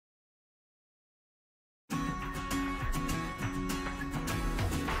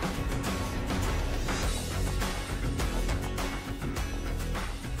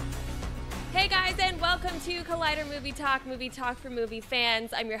to Collider Movie Talk for movie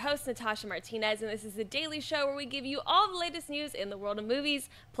fans. I'm your host, Natasha Martinez, and this is the daily show where we give you all the latest news in the world of movies,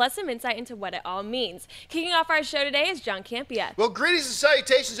 plus some insight into what it all means. Kicking off our show today is John Campea. Well, greetings and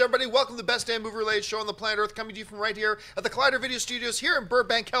salutations, everybody. Welcome to the best damn movie-related show on the planet Earth, coming to you from right here at the Collider Video Studios here in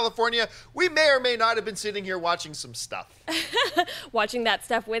Burbank, California. We may or may not have been sitting here watching some stuff. Watching that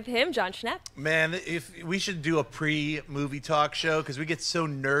stuff with him, John Schnepp. Man, if we should do a pre-movie talk show, because we get so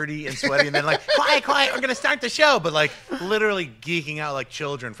nerdy and sweaty, and then like, quiet, quiet, we're going to start the show, but like literally geeking out like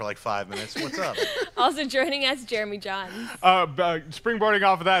children for like 5 minutes. What's up? Also joining us, Jeremy Jahns. Springboarding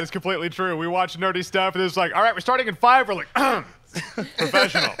off of that is completely true. We watch nerdy stuff, and it's like, all right, we're starting in 5. We're like,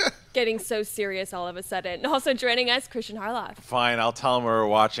 professional. Getting so serious all of a sudden. Also joining us, Kristian Harloff. Fine, I'll tell them we're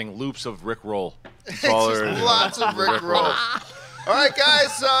watching loops of Rick Roll. Lots of Rick Roll. All right,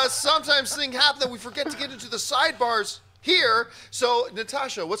 guys, sometimes things happen that we forget to get into the sidebars here. So,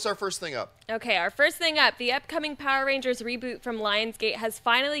 Natasha, what's our first thing up? Okay, our first thing up, the upcoming Power Rangers reboot from Lionsgate has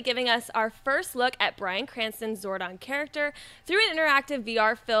finally given us our first look at Bryan Cranston's Zordon character through an interactive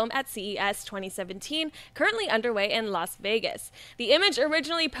VR film at CES 2017, currently underway in Las Vegas. The image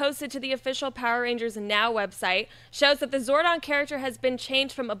originally posted to the official Power Rangers Now website shows that the Zordon character has been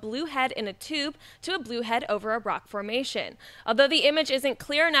changed from a blue head in a tube to a blue head over a rock formation. Although the image isn't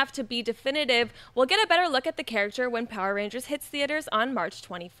clear enough to be definitive, we'll get a better look at the character when Power Rangers hits theaters on March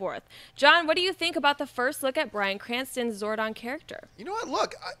 24th. John, what do you think about the first look at Bryan Cranston's Zordon character? You know what?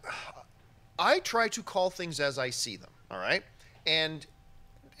 Look, I try to call things as I see them, all right? And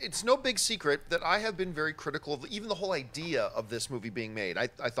it's no big secret that I have been very critical of even the whole idea of this movie being made. I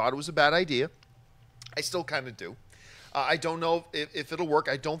thought it was a bad idea. I still kind of do. I don't know if it'll work.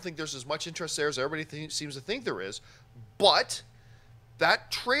 I don't think there's as much interest there as everybody seems to think there is. But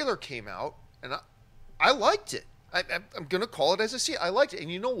that trailer came out, and I liked it. I'm going to call it as I see it. I liked it.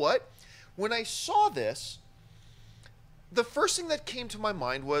 And you know what? When I saw this, the first thing that came to my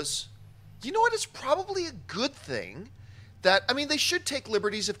mind was, you know what? It's probably a good thing that, I mean, they should take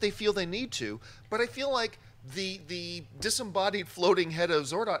liberties if they feel they need to, but I feel like the disembodied floating head of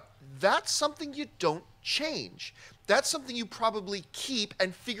Zordon, that's something you don't change. That's something you probably keep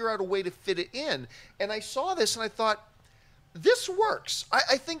and figure out a way to fit it in. And I saw this and I thought, this works.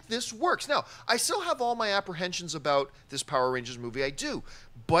 I think this works. Now, I still have all my apprehensions about this Power Rangers movie. I do.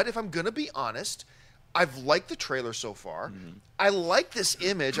 But if I'm going to be honest, I've liked the trailer so far. I like this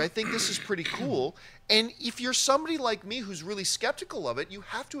image. I think this is pretty cool. And if you're somebody like me who's really skeptical of it, you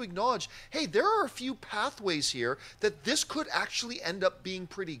have to acknowledge, hey, there are a few pathways here that this could actually end up being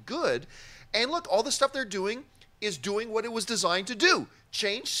pretty good. And look, all the stuff they're doing is doing what it was designed to do.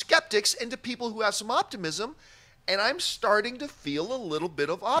 Change skeptics into people who have some optimism. And I'm starting to feel a little bit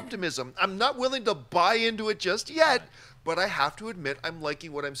of optimism. I'm not willing to buy into it just yet, but I have to admit I'm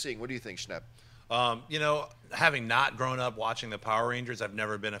liking what I'm seeing. What do you think, Schnepp? You know, having not grown up watching the Power Rangers, I've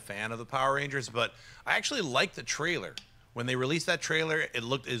never been a fan of the Power Rangers, but I actually liked the trailer. When they released that trailer, it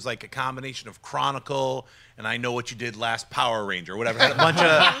was like a combination of Chronicle and I Know What You Did Last Power Ranger, or whatever. Had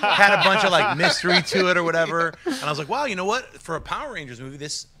a bunch of like mystery to it or whatever. And I was like, wow, you know what? For a Power Rangers movie,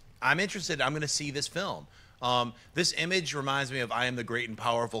 I'm interested. I'm going to see this film. This image reminds me of I Am the Great and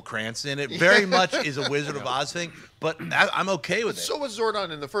Powerful Cranston. It very much is a Wizard of Oz thing, but I'm okay with it. So was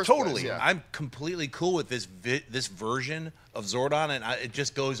Zordon in the first place. Totally. Yeah. I'm completely cool with this version of Zordon, and it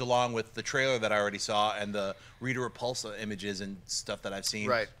just goes along with the trailer that I already saw and the Rita Repulsa images and stuff that I've seen.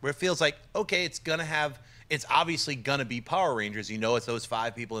 Right. Where it feels like, okay, it's obviously going to be Power Rangers. You know, it's those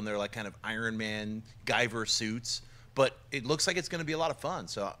 5 people in their like kind of Iron Man, Guyver suits. But it looks like it's going to be a lot of fun,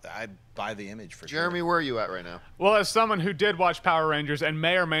 so I buy the image for Jeremy, sure. where are you at right now? Well, as someone who did watch Power Rangers and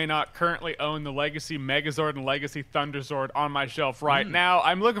may or may not currently own the Legacy Megazord and Legacy Thunderzord on my shelf right now,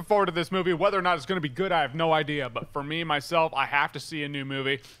 I'm looking forward to this movie. Whether or not it's going to be good, I have no idea. But for me, myself, I have to see a new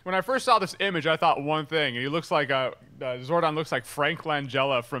movie. When I first saw this image, I thought one thing. He looks like Zordon looks like Frank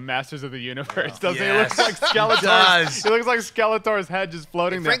Langella from Masters of the Universe, doesn't he? He looks like Skeletor's. He looks like Skeletor's head just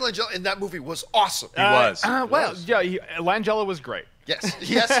floating there. Frank Langella in that movie was awesome. He was. Well, yeah, Langella was great. Yes,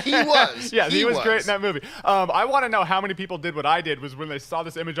 yes, he was. Yeah, he was great in that movie. I want to know how many people did what I did, was when they saw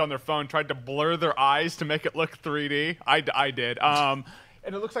this image on their phone, tried to blur their eyes to make it look 3D. I did.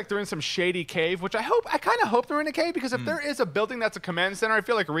 And it looks like they're in some shady cave, which I kind of hope they're in a cave, because if there is a building that's a command center, I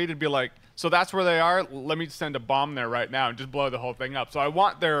feel like Reed would be like, so that's where they are? Let me send a bomb there right now and just blow the whole thing up. So I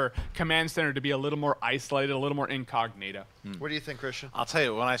want their command center to be a little more isolated, a little more incognito. What do you think, Kristian? I'll tell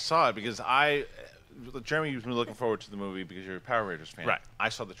you, when I saw it, because Jeremy, you've been looking forward to the movie because you're a Power Rangers fan. Right. I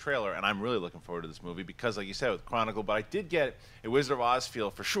saw the trailer, and I'm really looking forward to this movie because, like you said, with Chronicle, but I did get a Wizard of Oz feel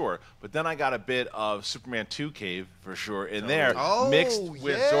for sure. But then I got a bit of Superman 2 cave for sure in there, mixed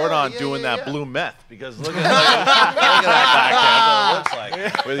with Zordon doing that blue meth. Because look at that back there.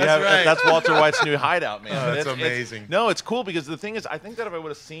 That's what it looks like. That's Walter White's new hideout, man. Oh, that's amazing. It's cool because the thing is, I think that if I would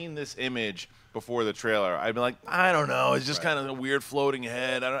have seen this image before the trailer, I'd be like, I don't know, it's just kind of a weird floating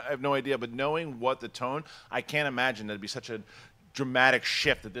head. I have no idea. But knowing what the tone, I can't imagine that'd be such a dramatic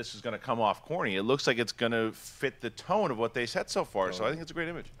shift that this is going to come off corny. It looks like it's going to fit the tone of what they said so far. So I think it's a great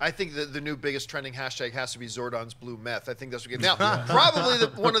image. I think the new biggest trending hashtag has to be Zordon's blue meth. I think that's what we get. Now, probably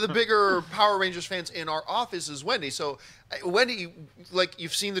one of the bigger Power Rangers fans in our office is Wendy. So, Wendy, like,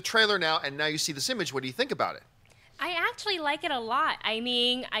 you've seen the trailer now, and now you see this image. What do you think about it? I actually like it a lot. I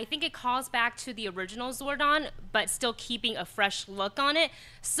mean, I think it calls back to the original Zordon, but still keeping a fresh look on it.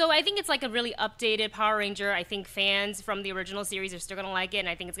 So I think it's like a really updated Power Ranger. I think fans from the original series are still going to like it, and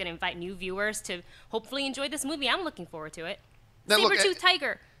I think it's going to invite new viewers to hopefully enjoy this movie. I'm looking forward to it. Saber-tooth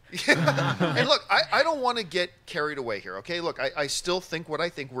tiger. And look, I don't want to get carried away here, okay? Look, I still think what I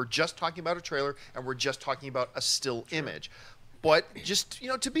think. We're just talking about a trailer, and we're just talking about a still image. But just,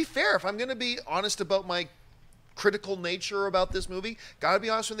 to be fair, if I'm going to be honest about my critical nature about this movie, gotta be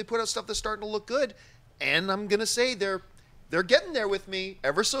honest, when they put out stuff that's starting to look good, and I'm gonna say they're getting there with me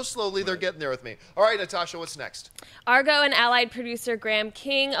ever so slowly. They're getting there with me. All right, Natasha, what's next? Argo and Allied producer Graham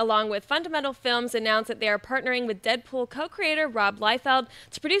King, along with Fundamental Films, announced that they are partnering with Deadpool co-creator Rob Liefeld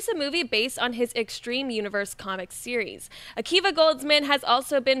to produce a movie based on his Extreme Universe comic series. Akiva Goldsman has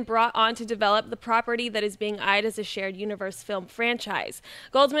also been brought on to develop the property that is being eyed as a shared universe film franchise.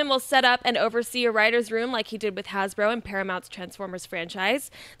 Goldsman will set up and oversee a writer's room like he did with Hasbro and Paramount's Transformers franchise.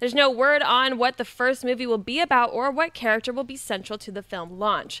 There's no word on what the first movie will be about or what character will be central to the film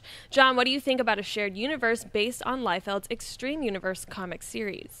launch. John, what do you think about a shared universe based on Liefeld's Extreme Universe comic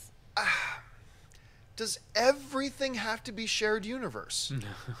series? Does everything have to be shared universe?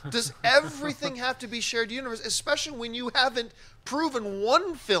 Does everything have to be shared universe, especially when you haven't proven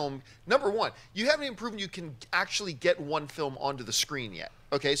one film? Number one, you haven't even proven you can actually get one film onto the screen yet.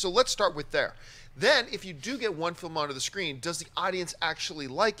 Okay, so let's start with there. Then, if you do get one film onto the screen, does the audience actually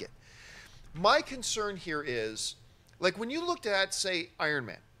like it? My concern here is, like, when you looked at, say, Iron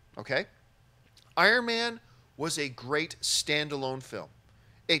Man, okay? Iron Man was a great standalone film.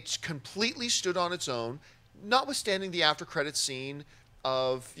 It completely stood on its own, notwithstanding the after-credits scene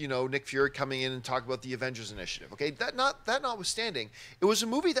of, Nick Fury coming in and talking about the Avengers Initiative, okay? That notwithstanding, it was a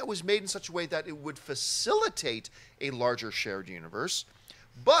movie that was made in such a way that it would facilitate a larger shared universe,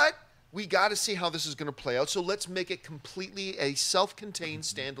 but we got to see how this is going to play out, so let's make it completely a self-contained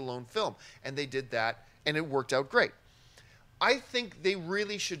standalone film. And they did that, and it worked out great. I think they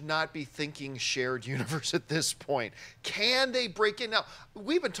really should not be thinking shared universe at this point. Can they break in? Now,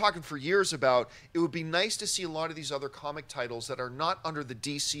 we've been talking for years about it would be nice to see a lot of these other comic titles that are not under the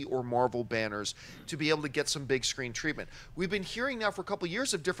DC or Marvel banners to be able to get some big screen treatment. We've been hearing now for a couple of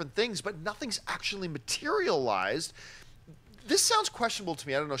years of different things, but nothing's actually materialized. This sounds questionable to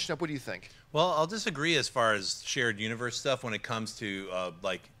me. I don't know, Schnepp, what do you think? Well, I'll disagree as far as shared universe stuff when it comes to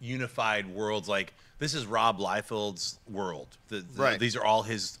like unified worlds. Like, this is Rob Liefeld's world. Right. These are all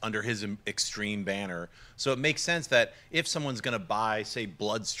under his Extreme banner. So it makes sense that if someone's going to buy, say,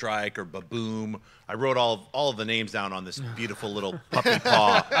 Bloodstrike or Baboom, I wrote all of the names down on this beautiful little puppy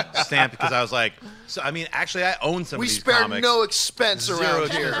paw stamp because I was like, actually, I own some of these comics. We spared no expense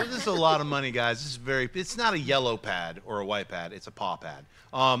around here. This is a lot of money, guys. This is it's not a yellow pad or a white pad. It's a paw pad.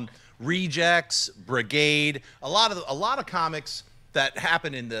 Rejects, Brigade, a lot of comics that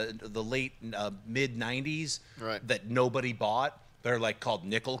happened in the late mid 90s that nobody bought. They're like called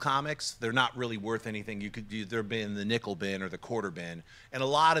nickel comics. They're not really worth anything. They're in the nickel bin or the quarter bin, and a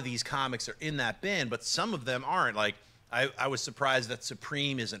lot of these comics are in that bin, but some of them aren't. Like, I was surprised that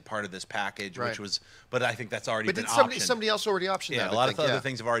Supreme isn't part of this package, but I think that's already been optioned. Somebody else already optioned that. Yeah, a lot of other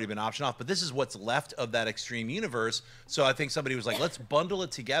things have already been optioned off, but this is what's left of that Extreme Universe. So I think somebody was like, let's bundle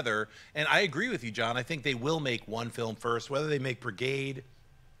it together. And I agree with you, John. I think they will make one film first, whether they make Brigade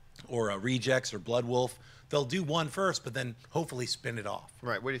or Rejects or Blood Wolf. They'll do one first, but then hopefully spin it off.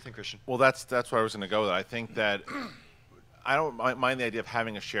 Right. What do you think, Kristian? Well, that's where I was going to go with it. I think that I don't mind the idea of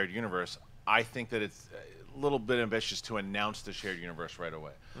having a shared universe. I think that it's a little bit ambitious to announce the shared universe right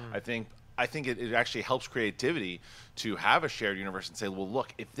away. I think I think it actually helps creativity to have a shared universe and say, well,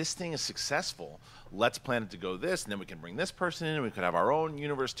 look, if this thing is successful, let's plan it to go this, and then we can bring this person in, and we could have our own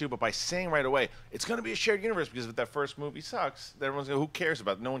universe too. But by saying right away, it's going to be a shared universe, because if that first movie sucks, then everyone's going to, who cares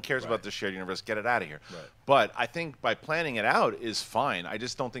about it? No one cares about the shared universe. Get it out of here. Right. But I think by planning it out is fine. I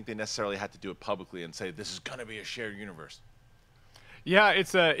just don't think they necessarily had to do it publicly and say, this is going to be a shared universe. Yeah,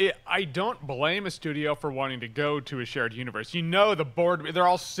 I don't blame a studio for wanting to go to a shared universe. You know, the board, they're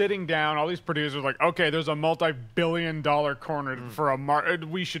all sitting down, all these producers like, okay, there's a multi-billion-dollar corner for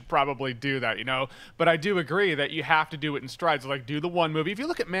we should probably do that, you know? But I do agree that you have to do it in strides. Like, do the one movie. If you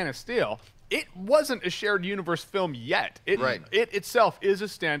look at Man of Steel, it wasn't a shared universe film yet. It itself is a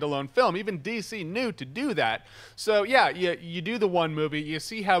standalone film. Even DC knew to do that. So yeah, you do the one movie, you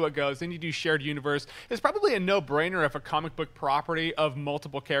see how it goes, then you do shared universe. It's probably a no-brainer if a comic book property of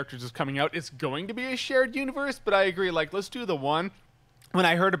multiple characters is coming out. It's going to be a shared universe, but I agree, like, let's do the one. When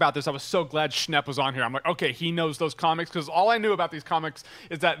I heard about this, I was so glad Schnepp was on here. I'm like, okay, he knows those comics, because all I knew about these comics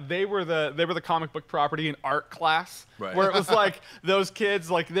is that they were the comic book property in art class, where it was like those kids,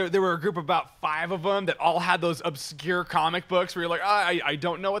 like there were a group of about 5 of them that all had those obscure comic books where you're like, I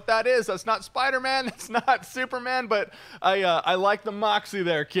don't know what that is. That's not Spider-Man. That's not Superman. But I like the moxie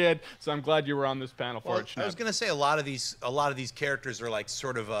there, kid. So I'm glad you were on this panel for it, Schnepp. I was gonna say a lot of these characters are like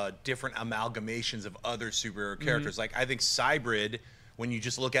sort of different amalgamations of other superhero characters. Like I think Cybrid, when you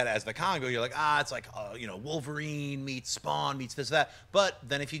just look at it as the Congo, you're like, it's like, you know, Wolverine meets Spawn meets this, that. But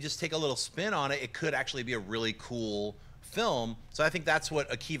then if you just take a little spin on it, it could actually be a really cool film. So I think that's what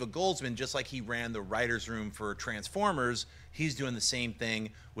Akiva Goldsman, just like he ran the writer's room for Transformers, he's doing the same thing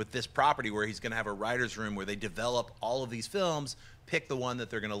with this property, where he's going to have a writer's room where they develop all of these films, pick the one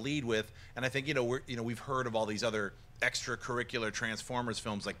that they're going to lead with. And I think, we've heard of all these other extracurricular Transformers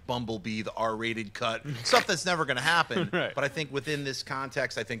films like Bumblebee, the R-rated cut, stuff that's never going to happen. But I think within this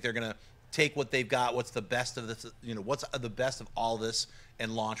context, I think they're going to take what they've got, what's the best of this, what's the best of all this,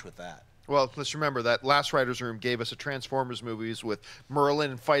 and launch with that. Well, let's remember that last writer's room gave us a Transformers movies with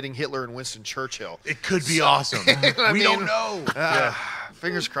Merlin fighting Hitler and Winston Churchill. It could be awesome. We don't know.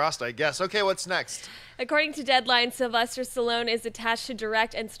 Fingers crossed, I guess. Okay, what's next? According to Deadline, Sylvester Stallone is attached to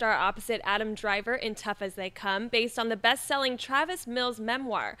direct and star opposite Adam Driver in Tough as They Come, based on the best-selling Travis Mills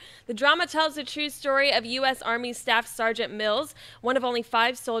memoir. The drama tells the true story of U.S. Army Staff Sergeant Mills, one of only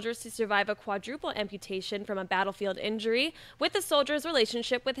 5 soldiers to survive a quadruple amputation from a battlefield injury, with the soldier's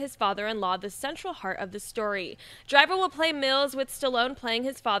relationship with his father-in-law the central heart of the story. Driver will play Mills, with Stallone playing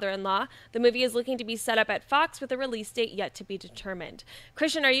his father-in-law. The movie is looking to be set up at Fox, with a release date yet to be determined.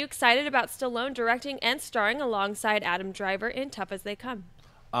 Kristian, are you excited about Stallone directing and starring alongside Adam Driver in Tough as They Come?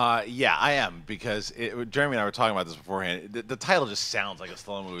 Yeah, I am, because Jeremy and I were talking about this beforehand. The title just sounds like a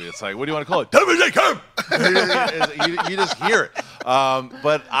Stallone movie. It's like, what do you want to call it? Tough as They Come! you just hear it.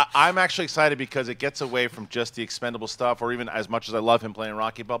 But I'm actually excited because it gets away from just the expendable stuff, or even as much as I love him playing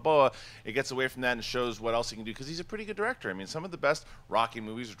Rocky Balboa, it gets away from that and shows what else he can do, because he's a pretty good director. I mean, some of the best Rocky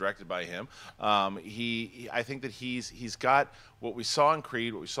movies are directed by him. I think that he's got what we saw in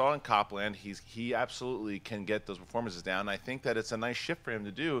Creed, what we saw in Copland. He absolutely can get those performances down. And I think that it's a nice shift for him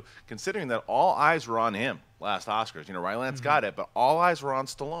to do, considering that all eyes were on him last Oscars. Rylance got it, but all eyes were on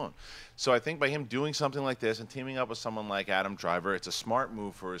Stallone. So I think by him doing something like this and teaming up with someone like Adam Driver, it's a smart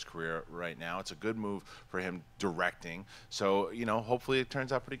move for his career right now. It's a good move for him directing. So, hopefully it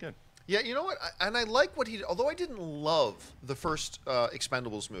turns out pretty good. Yeah, you know what? And I like what he did. Although I didn't love the first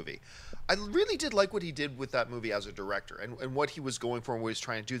Expendables movie, I really did like what he did with that movie as a director, and what he was going for and what he was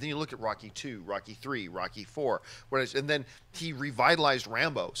trying to do. Then you look at Rocky 2, Rocky 3, Rocky 4, and then he revitalized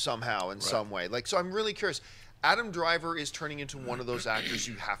Rambo somehow in some way. So I'm really curious. Adam Driver is turning into one of those actors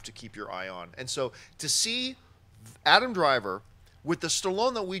you have to keep your eye on. And so to see Adam Driver with the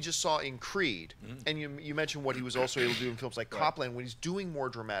Stallone that we just saw in Creed, and you mentioned what he was also able to do in films like Copland, when he's doing more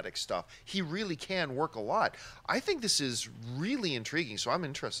dramatic stuff, he really can work a lot. I think this is really intriguing, so I'm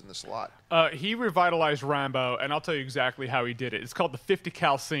interested in this a lot. He revitalized Rambo, and I'll tell you exactly how he did it. It's called the 50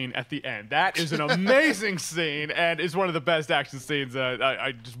 cal scene at the end. That is an amazing scene, and is one of the best action scenes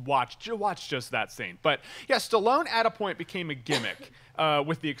I just watched just that scene. But yeah, Stallone at a point became a gimmick.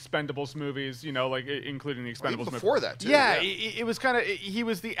 With the Expendables movies, including the Expendables even before that, too. Yeah, it was kind of, he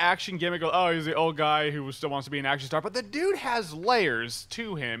was the action gimmick. He's the old guy who still wants to be an action star. But the dude has layers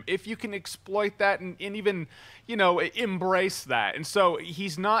to him if you can exploit that and even, embrace that. And so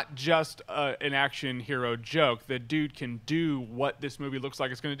he's not just an action hero joke. The dude can do what this movie looks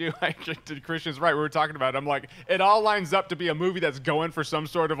like it's going to do. Kristian's right. We were talking about it. I'm like, it all lines up to be a movie that's going for some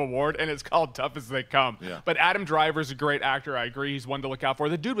sort of award, and it's called Tough as They Come. Yeah. But Adam Driver's a great actor. I agree. He's one to look out for.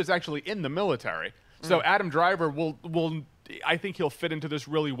 The dude was actually in the military. So Adam Driver will I think he'll fit into this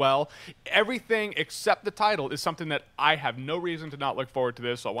really well. Everything except the title is something that I have no reason to not look forward to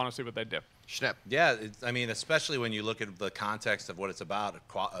this, so I want to see what they do. Schnepp. Yeah, I mean, especially when you look at the context of what it's about,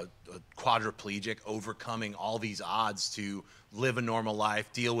 a quadriplegic overcoming all these odds to live a normal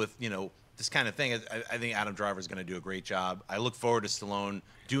life, deal with, this kind of thing. I think Adam Driver's going to do a great job. I look forward to Stallone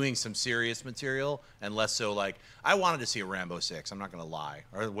doing some serious material and less so like, I wanted to see a Rambo 6, I'm not going to lie.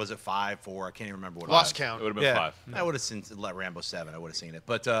 Or was it 5, 4? I can't even remember what it was. Lost count. It would have been 5. I would have seen Rambo 7. I would have seen it.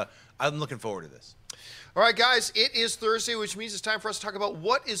 But I'm looking forward to this. All right, guys, it is Thursday, which means it's time for us to talk about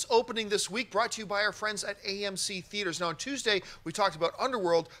what is opening this week, brought to you by our friends at AMC Theaters. Now, on Tuesday, we talked about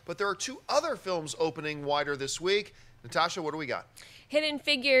Underworld, but there are 2 other films opening wider this week. Natasha, what do we got? Hidden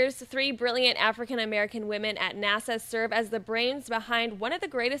Figures, 3 brilliant African-American women at NASA serve as the brains behind one of the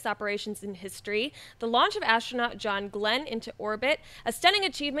greatest operations in history, the launch of astronaut John Glenn into orbit, a stunning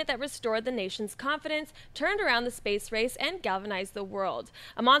achievement that restored the nation's confidence, turned around the space race, and galvanized the world.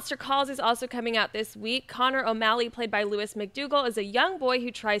 A Monster Calls is also coming out this week. Connor O'Malley, played by Lewis McDougall, is a young boy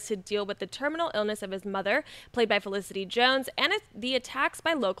who tries to deal with the terminal illness of his mother, played by Felicity Jones, and the attacks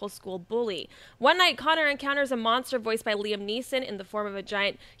by local school bully. One night, Connor encounters a monster voiced by Liam Neeson in the form of a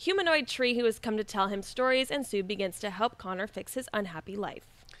giant humanoid tree who has come to tell him stories, and Sue begins to help Connor fix his unhappy life.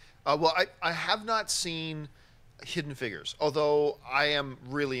 Well, I have not seen Hidden Figures, although I am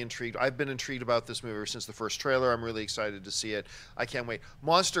really intrigued. I've been intrigued about this movie ever since the first trailer. I'm really excited to see it. I can't wait.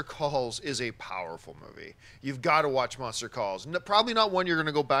 Monster Calls is a powerful movie. You've got to watch Monster Calls. Probably not one you're going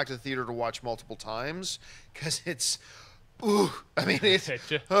to go back to the theater to watch multiple times, because it's... Ooh, I mean,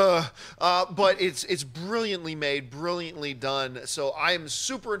 but it's brilliantly made, brilliantly done. So I am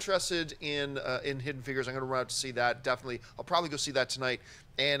super interested in Hidden Figures. I'm going to run out to see that. Definitely, I'll probably go see that tonight.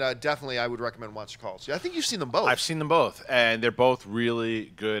 And definitely, I would recommend Monster Calls. Yeah, I think you've seen them both. I've seen them both, and they're both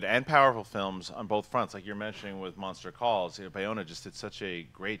really good and powerful films on both fronts. Like you're mentioning with Monster Calls, Bayona just did such a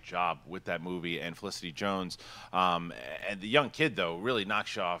great job with that movie, and Felicity Jones, and the young kid though really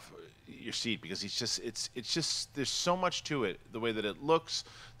knocks you off your seat, because it's just there's so much to it, the way that it looks,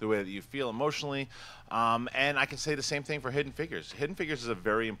 the way that you feel emotionally, and I can say the same thing for Hidden Figures. Hidden Figures is a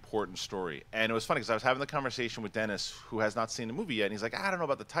very important story, and it was funny because I was having the conversation with Dennis, who has not seen the movie yet, and he's like, I don't know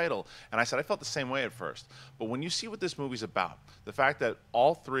about the title, and I said I felt the same way at first, but when you see what this movie's about, the fact that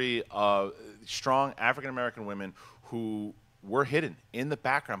all 3 strong African-American women who were hidden in the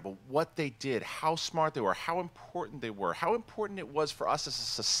background, but what they did, how smart they were, how important it was for us as a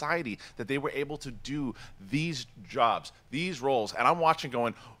society that they were able to do these jobs, these roles. And I'm watching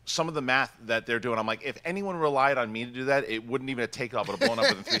going, some of the math that they're doing, I'm like, if anyone relied on me to do that, it wouldn't even have taken off. It would have blown up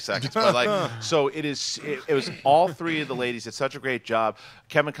within 3 seconds. But like, so it was all 3 of the ladies did such a great job.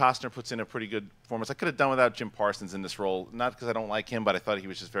 Kevin Costner puts in a pretty good performance. I could have done without Jim Parsons in this role, not because I don't like him, but I thought he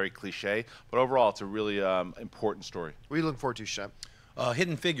was just very cliche. But overall, it's a really important story. What are you looking forward to, Schnepp?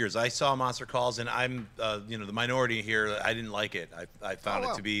 Hidden Figures. I saw Monster Calls, and I'm, the minority here. I didn't like it. I found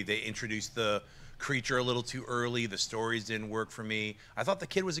it to be, they introduced the creature a little too early. The stories didn't work for me. I thought the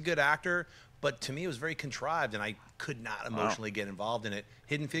kid was a good actor, but to me it was very contrived, and I could not emotionally get involved in it.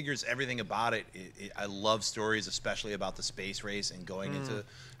 Hidden Figures, everything about it, I love stories, especially about the space race and going into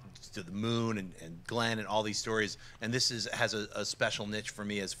the moon and Glenn and all these stories. And this has a special niche for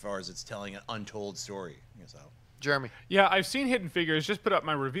me as far as it's telling an untold story. So. Jeremy. Yeah, I've seen Hidden Figures. Just put up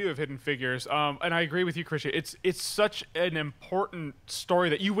my review of Hidden Figures, and I agree with you, Kristian. It's such an important story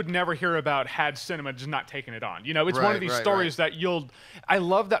that you would never hear about had cinema just not taken it on. It's one of these stories that I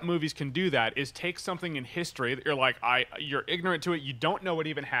love that movies can do that, is take something in history that you're like, you're ignorant to it, you don't know what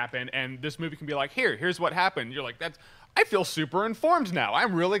even happened, and this movie can be like, here's what happened. You're like, I feel super informed now.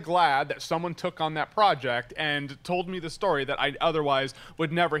 I'm really glad that someone took on that project and told me the story that I otherwise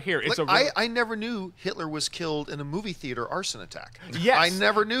would never hear. I never knew Hitler was killed in a movie theater arson attack. Yes. I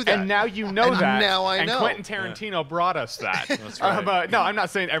never knew that. And now you know that. Now I know. And Quentin Tarantino brought us that. That's right. But no, I'm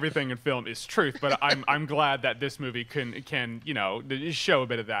not saying everything in film is truth, but I'm glad that this movie can show a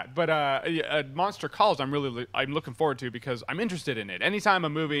bit of that. But Monster Calls, I'm looking forward to, because I'm interested in it. Anytime a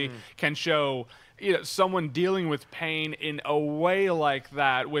movie can show someone dealing with pain in a way like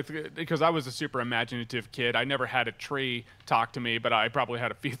that, because I was a super imaginative kid. I never had a tree talk to me, but I probably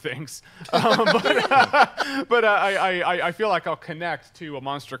had a few things. But I feel like I'll connect to a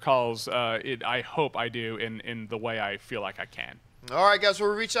Monster Calls. I hope I do in the way I feel like I can. All right, guys,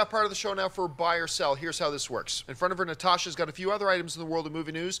 well, we reached that part of the show now for buy or sell. Here's how this works. In front of her, Natasha's got a few other items in the world of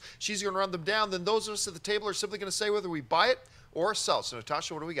movie news. She's going to run them down. Then those of us at the table are simply going to say whether we buy it or sell. So,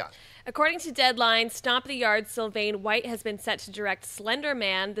 Natasha, what do we got? According to Deadline, Stomp the Yard Sylvain White has been set to direct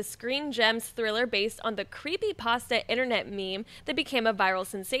Slenderman, the Screen Gems thriller based on the creepypasta internet meme that became a viral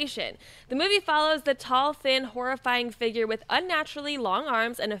sensation. The movie follows the tall, thin, horrifying figure with unnaturally long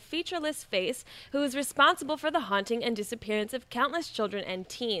arms and a featureless face who is responsible for the haunting and disappearance of countless children and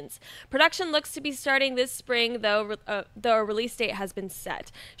teens. Production looks to be starting this spring, though a release date has been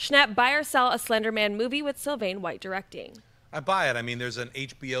set. Schnepp, buy or sell a Slenderman movie with Sylvain White directing? I buy it. I mean, there's an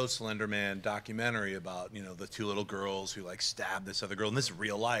HBO Slenderman documentary about, the two little girls who like stabbed this other girl, and this is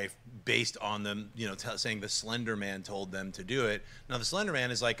real life, based on them, saying the Slenderman told them to do it. Now, the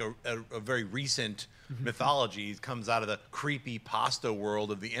Slenderman is like a very recent mythology. It comes out of the creepy pasta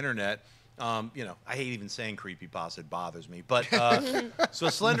world of the internet. I hate even saying creepypasta. It bothers me. But so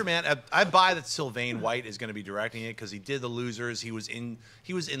Slenderman, I buy that Sylvain White is going to be directing it because he did The Losers. He was in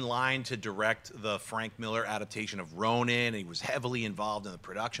line to direct the Frank Miller adaptation of Ronin. And he was heavily involved in the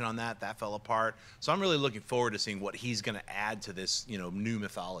production on that. That fell apart. So I'm really looking forward to seeing what he's going to add to this, new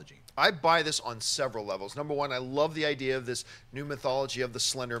mythology. I buy this on several levels. Number one, I love the idea of this new mythology of the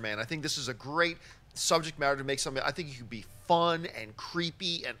Slender Man. I think this is a great subject matter to make something. I think it could be fun and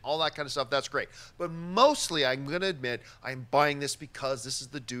creepy and all that kind of stuff. That's great. But mostly, I'm going to admit, I'm buying this because this is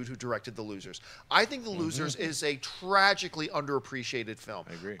the dude who directed The Losers. I think The Losers is a tragically underappreciated film.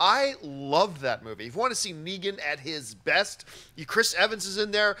 I agree. I loved that movie. If you want to see Negan at his best, Chris Evans is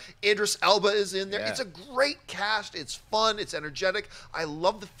in there. Idris Elba is in there. Yeah. It's a great cast. It's fun. It's energetic. I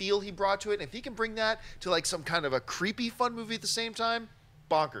love the feel he brought to it. And if he can bring that to like some kind of a creepy, fun movie at the same time,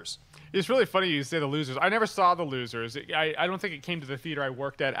 bonkers. It's really funny you say The Losers. I never saw The Losers. I don't think it came to the theater I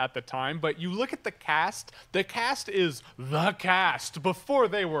worked at the time, but you look at the cast. The cast is the cast before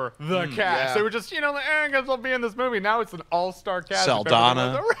they were the cast. Yeah. They were just, I guess I'll be in this movie. Now it's an all-star cast.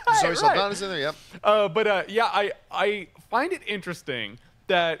 Saldana. Zoe Saldana's in there, yep. I find it interesting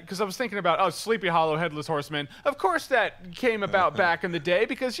that, because I was thinking about, Sleepy Hollow, Headless Horseman. Of course that came about back in the day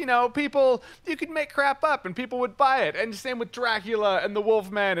because, people, you could make crap up and people would buy it. And same with Dracula and the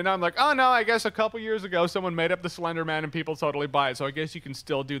Wolfman. And I'm like, oh no, I guess a couple years ago someone made up the Slender Man and people totally buy it. So I guess you can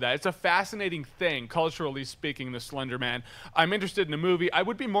still do that. It's a fascinating thing, culturally speaking, the Slender Man. I'm interested in a movie. I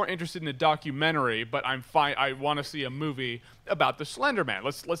would be more interested in a documentary, but I'm fine. I want to see a movie about the Slender Man.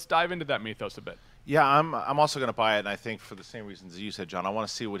 Let's dive into that mythos a bit. Yeah, I'm also going to buy it, and I think for the same reasons you said, John. I want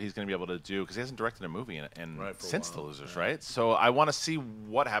to see what he's going to be able to do because he hasn't directed a movie since The Losers, right? So I want to see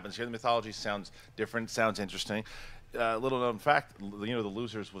what happens here. The mythology sounds different, sounds interesting. Little known fact, The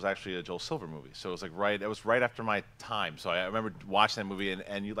Losers was actually a Joel Silver movie, so it was it was right after my time. So I remember watching that movie,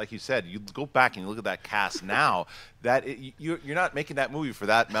 and you, like you said, you go back and you look at that cast now. You're not making that movie for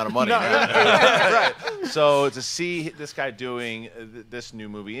that amount of money. Right. So to see this guy doing this new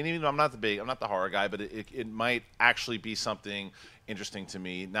movie, and even I'm not the horror guy, but it might actually be something interesting to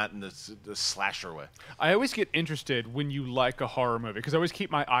me, not in the slasher way. I always get interested when you like a horror movie because I always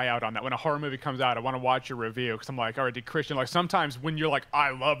keep my eye out on that. When a horror movie comes out, I want to watch a review because I'm like, all right, did Kristian, like sometimes when you're like,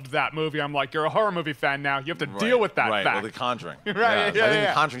 I loved that movie, I'm like, you're a horror movie fan now. You have to deal with that fact. Well, The Conjuring. Yeah. I think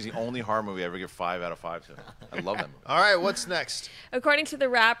The Conjuring is the only horror movie I ever give 5 out of 5 to. I love that movie. All right, what's next? According to The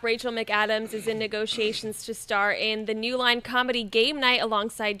Wrap, Rachel McAdams is in negotiations to star in the New Line comedy Game Night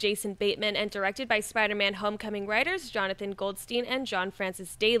alongside Jason Bateman and directed by Spider-Man Homecoming writers Jonathan Goldstein and John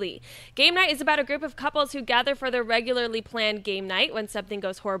Francis Daly. Game Night is about a group of couples who gather for their regularly planned game night when something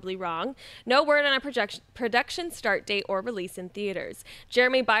goes horribly wrong. No word on a production start date or release in theaters.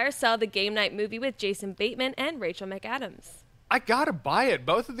 Jeremy, buy or sell the Game Night movie with Jason Bateman and Rachel McAdams? I gotta buy it.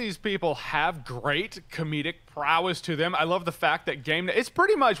 Both of these people have great comedic prowess to them. I love the fact that Game Night, it's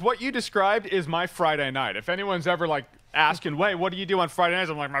pretty much what you described is my Friday night. If anyone's ever like asking, wait, what do you do on Friday nights?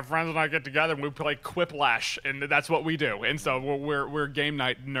 I'm like, my friends and I get together and we play Quiplash, and that's what we do. And so we're Game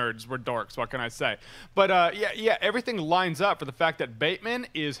Night nerds. We're dorks. What can I say? But everything lines up for the fact that Bateman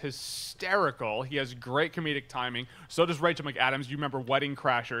is hysterical. He has great comedic timing. So does Rachel McAdams. You remember Wedding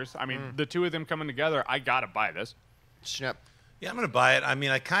Crashers? I mean, the two of them coming together. I gotta buy this. Schnepp. Yeah, I'm going to buy it. I mean,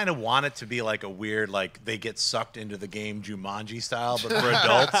 I kind of want it to be like a weird, like they get sucked into the game Jumanji style, but for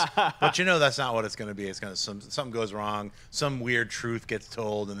adults. But that's not what it's going to be. It's going to something goes wrong, some weird truth gets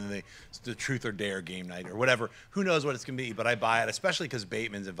told, and then the truth or dare game night or whatever. Who knows what it's going to be? But I buy it, especially because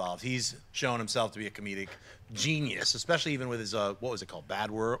Bateman's involved. He's shown himself to be a comedic genius, especially even with his what was it called? Bad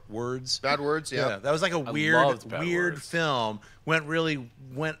Words. Bad Words. Yeah. That was like a weird film. Went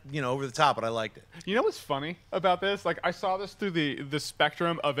over the top, but I liked it. You know what's funny about this? Like, I saw this through through the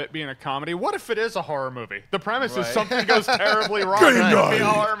spectrum of it being a comedy. What if it is a horror movie? The premise is something goes terribly wrong. It could be a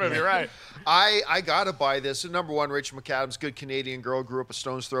horror movie, right? I gotta buy this. Number one, Rachel McAdams, good Canadian girl, grew up a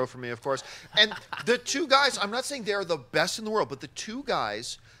stone's throw from me, of course. And the two guys, I'm not saying they're the best in the world, but the two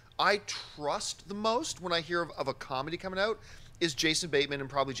guys I trust the most when I hear of a comedy coming out is Jason Bateman and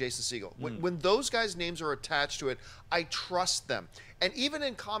probably Jason Segel. When those guys' names are attached to it, I trust them. And even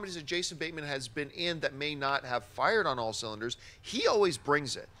in comedies that Jason Bateman has been in that may not have fired on all cylinders, he always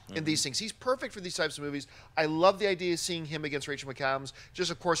brings it in these things. He's perfect for these types of movies. I love the idea of seeing him against Rachel McAdams. Just,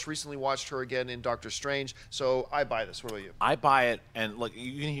 of course, recently watched her again in Doctor Strange. So I buy this. What about you? I buy it, and look,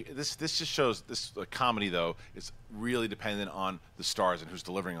 this just shows this comedy, though, is really dependent on the stars and who's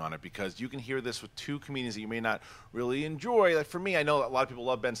delivering on it, because you can hear this with two comedians that you may not really enjoy. Like for me, I know a lot of people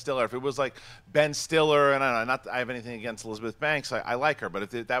love Ben Stiller. If it was like Ben Stiller, and I don't know, I have anything against Elizabeth Banks, I like her,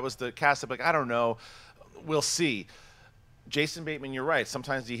 but if that was the cast, I'm like, I don't know, we'll see. Jason Bateman, you're right.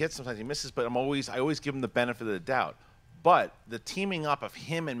 Sometimes he hits, sometimes he misses, but I always give him the benefit of the doubt. But the teaming up of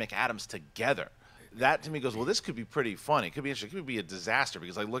him and McAdams together, that to me goes, well, this could be pretty funny. It could be interesting. It could be a disaster,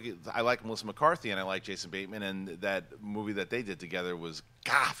 because I like Melissa McCarthy and I like Jason Bateman, and that movie that they did together was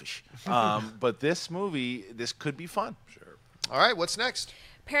gaffish. But this movie, this could be fun. Sure. All right, what's next?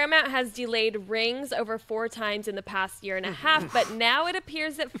 Paramount has delayed Rings over 4 times in the past year and a half, but now it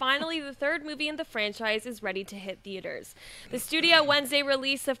appears that finally the third movie in the franchise is ready to hit theaters. The studio Wednesday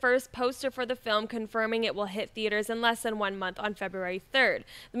released the first poster for the film, confirming it will hit theaters in less than 1 month on February 3rd.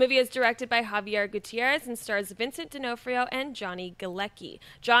 The movie is directed by Javier Gutierrez and stars Vincent D'Onofrio and Johnny Galecki.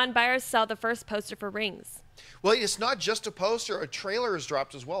 John Byers saw the first poster for Rings. Well, it's not just a poster. A trailer is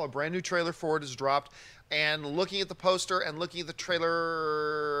dropped as well. A brand new trailer for it is dropped. And looking at the poster and looking at the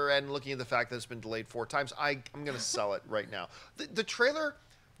trailer and looking at the fact that it's been delayed 4 times, I'm going to sell it right now. The trailer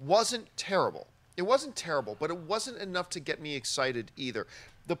wasn't terrible. It wasn't terrible, but it wasn't enough to get me excited either.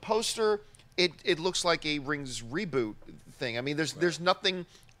 The poster, it looks like a Rings reboot thing. I mean, there's nothing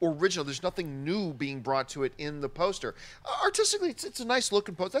original. There's nothing new being brought to it in the poster. Artistically, it's a nice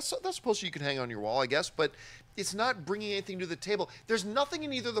looking poster. That's a poster you can hang on your wall, I guess, but it's not bringing anything to the table. There's nothing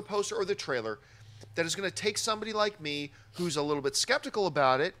in either the poster or the trailer that is going to take somebody like me who's a little bit skeptical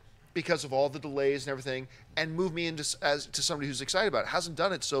about it because of all the delays and everything and move me into to somebody who's excited about it. Hasn't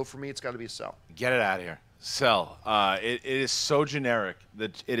done it, so for me it's got to be a sell. Get it out of here. Sell. It is so generic.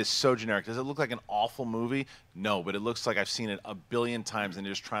 It is so generic. Does it look like an awful movie? No, but it looks like I've seen it a billion times and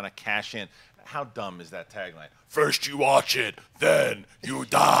they're just trying to cash in. How dumb is that tagline? First you watch it, then you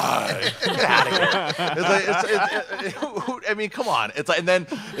die. Get out of here. I mean, come on. It's like, and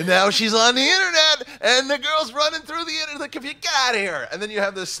now she's on the internet, and the girl's running through the internet. Like, if you get out of here, and then you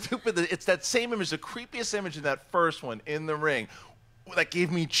have this stupid. It's that same image, the creepiest image in that first one in the ring. That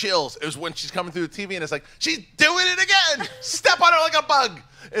gave me chills. It was when she's coming through the TV, and it's like she's doing it again. Step on her like a bug.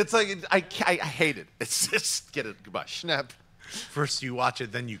 It's like I hate it. It's just get it. Goodbye. Schnepp. First you watch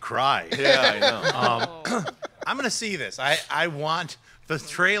it, then you cry. Yeah, I know. I'm going to see this. I want the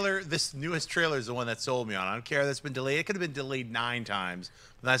trailer. This newest trailer is the one that sold me on. I don't care that's been delayed. It could have been delayed 9 times.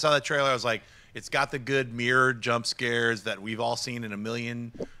 When I saw that trailer, I was like, it's got the good mirrored jump scares that we've all seen in a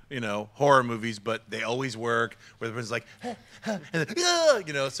million, horror movies, but they always work. Where the person's like, and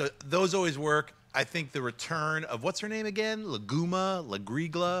then, so those always work. I think the return of what's her name again?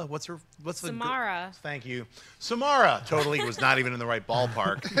 Lagrigla. What's the Samara. Thank you. Samara totally was not even in the right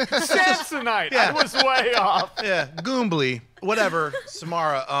ballpark. Samsonite. Yeah. I was way off. Yeah, Goombly, whatever.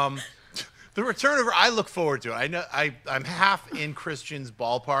 Samara. The return of her, I look forward to it. I know I'm half in Kristian's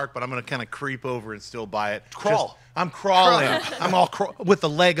ballpark, but I'm gonna kind of creep over and still buy it. Crawl. I'm crawling. I'm all with the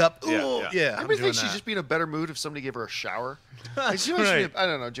leg up. Yeah, Ooh, yeah. I'm Everybody doing thinks she'd that. just be in a better mood if somebody gave her a shower. Right. I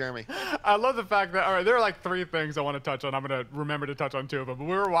don't know, Jeremy. I love the fact that, all right, there are like 3 things I want to touch on. I'm going to remember to touch on 2 of them. But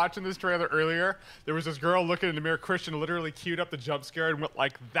we were watching this trailer earlier. There was this girl looking in the mirror. Kristian literally queued up the jump scare and went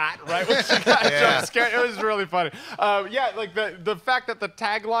like that right when she got jump scared. It was really funny. Like the fact that the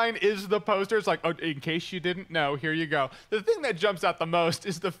tagline is the poster. It's like, oh, in case you didn't know, here you go. The thing that jumps out the most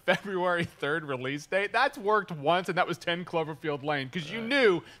is the February 3rd release date. That's worked once, and that was 10 Cloverfield Lane, because you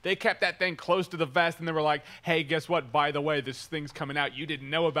knew they kept that thing close to the vest, and they were like, hey, guess what? By the way, this thing's coming out. You didn't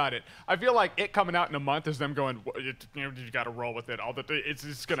know about it. I feel like it coming out in a month is them going, you got to roll with it.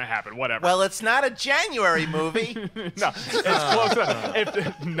 It's going to happen. Whatever. Well, it's not a January movie. No, it's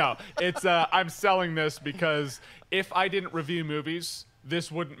close enough. I'm selling this because if I didn't review movies,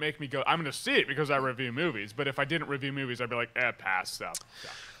 this wouldn't make me go, I'm going to see it because I review movies. But if I didn't review movies, I'd be like, pass. So.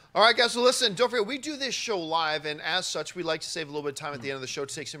 All right, guys, so listen, don't forget, we do this show live, and as such, we like to save a little bit of time at the end of the show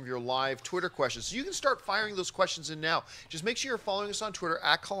to take some of your live Twitter questions. So you can start firing those questions in now. Just make sure you're following us on Twitter,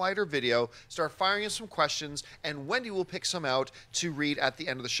 @ColliderVideo. Start firing in some questions, and Wendy will pick some out to read at the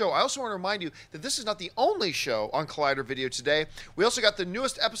end of the show. I also want to remind you that this is not the only show on Collider Video today. We also got the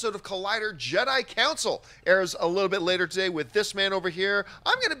newest episode of Collider Jedi Council. Airs a little bit later today with this man over here.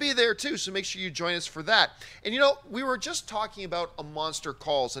 I'm going to be there, too, so make sure you join us for that. And, you know, we were just talking about A Monster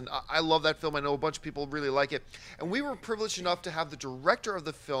Calls, and I love that film. I know a bunch of people really like it. And we were privileged enough to have the director of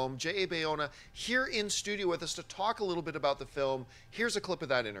the film, J.A. Bayona, here in studio with us to talk a little bit about the film. Here's a clip of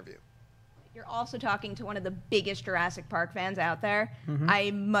that interview. You're also talking to one of the biggest Jurassic Park fans out there.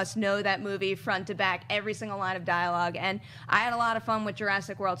 I must know that movie front to back, every single line of dialogue. And I had a lot of fun with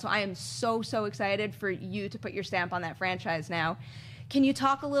Jurassic World, so I am so excited for you to put your stamp on that franchise now. Can you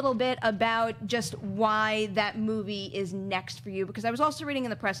talk a little bit about just why that movie is next for you? Because I was also reading in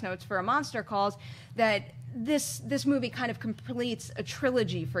the press notes for A Monster Calls that this movie kind of completes a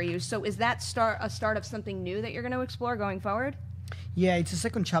trilogy for you. So is that a start of something new that you're going to explore going forward? Yeah, it's a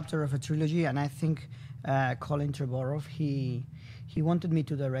second chapter of a trilogy, and I think Colin Trevorrow, he wanted me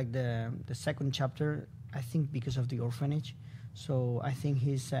to direct the second chapter, I think because of the orphanage. So I think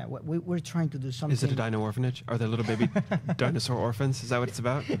he's we're trying to do something. Is it a dino orphanage? Are there little baby dinosaur orphans? Is that what it's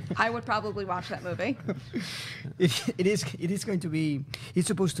about? I would probably watch that movie. It is going to be. It's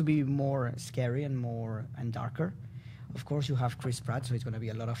supposed to be more scary and darker. Of course, you have Chris Pratt, so it's going to be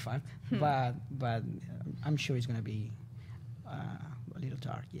a lot of fun. But I'm sure it's going to be a little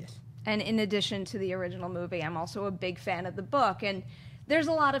dark. Yes. And in addition to the original movie, I'm also a big fan of the book. And there's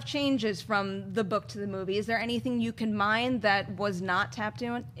a lot of changes from the book to the movie. Is there anything you can mind that was not tapped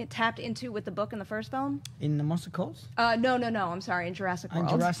into with the book in the first film? In The Monster Calls? No. I'm sorry, in Jurassic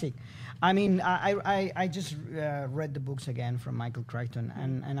World. In Jurassic. I mean, I just read the books again from Michael Crichton,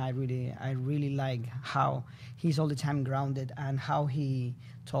 and I really like how he's all the time grounded and how he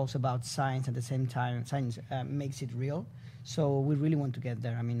talks about science at the same time. Science makes it real. So we really want to get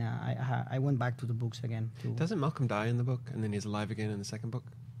there. I mean, I went back to the books again. Doesn't Malcolm die in the book, and then he's alive again in the second book?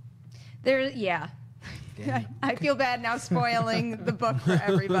 Yeah. I feel bad now spoiling the book for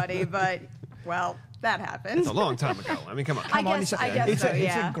everybody, but, well, that happened. It's a long time ago. I mean, come on. I guess so, yeah. It's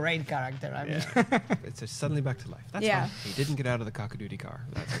a great character. I mean. It's suddenly back to life. That's fine. He didn't get out of the cockadoodie car.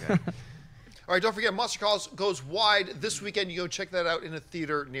 That's okay. All right, don't forget, Monster Calls goes wide this weekend. You go check that out in a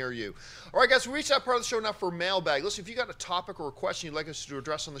theater near you. All right, guys, we reached that part of the show now for mailbag. Listen, if you got a topic or a question you'd like us to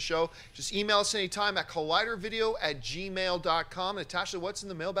address on the show, just email us anytime at collidervideo@gmail.com. Natasha, what's in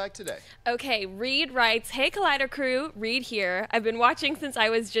the mailbag today? Okay, Reed writes, "Hey Collider crew, Reed here. I've been watching since I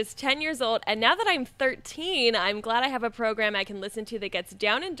was just 10 years old, and now that I'm 13, I'm glad I have a program I can listen to that gets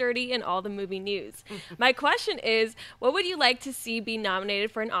down and dirty in all the movie news. My question is, what would you like to see be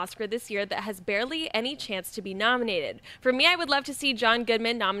nominated for an Oscar this year that has barely any chance to be nominated? For me, I would love to see John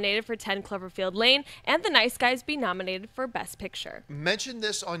Goodman nominated for 10 Cloverfield Lane and The Nice Guys be nominated for Best Picture." Mentioned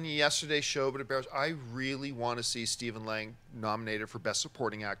this on yesterday's show, but it bears. I really want to see Stephen Lang nominated for Best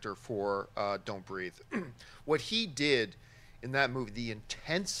Supporting Actor for Don't Breathe. What he did in that movie, the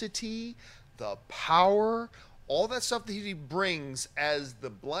intensity, the power, all that stuff that he brings as the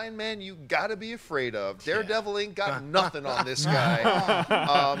blind man you gotta be afraid of. Daredevil ain't got nothing on this guy.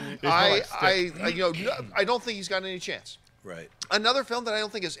 I don't think he's got any chance. Right. Another film that I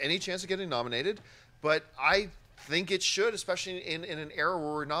don't think has any chance of getting nominated, but I think it should, especially in an era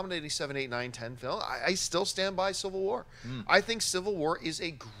where we're nominating 7, 8, 9, 10 films. I still stand by Civil War. I think Civil War is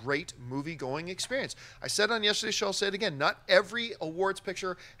a great movie-going experience. I said on yesterday's show, I'll say it again, not every awards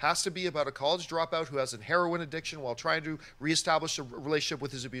picture has to be about a college dropout who has a heroin addiction while trying to reestablish a relationship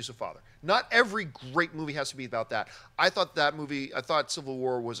with his abusive father. Not every great movie has to be about that. I thought Civil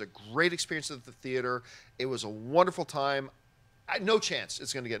War was a great experience at the theater. It was a wonderful time. No chance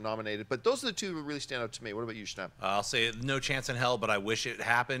it's going to get nominated, but those are the two that really stand out to me. What about you, Schnepp? I'll say no chance in hell, but I wish it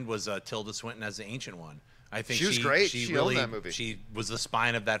happened, was Tilda Swinton as the Ancient One. I think she was great. She owned really, that movie. She was the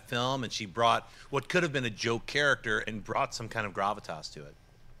spine of that film, and she brought what could have been a joke character and brought some kind of gravitas to it.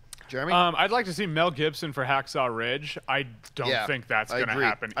 Jeremy? I'd like to see Mel Gibson for Hacksaw Ridge. I don't think that's going to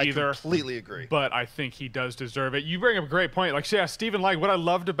happen either. I completely agree. But I think he does deserve it. You bring up a great point. Like, yeah, Stephen Lang, what I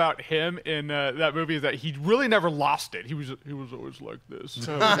loved about him in that movie is that he really never lost it. He was always like this.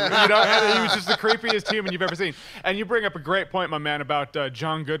 So, and he was just the creepiest human you've ever seen. And you bring up a great point, my man, about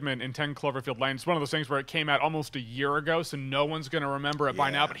John Goodman in 10 Cloverfield Lane. It's one of those things where it came out almost a year ago, so no one's going to remember it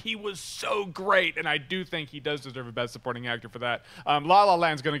by now. But he was so great, and I do think he does deserve a Best Supporting Actor for that. La La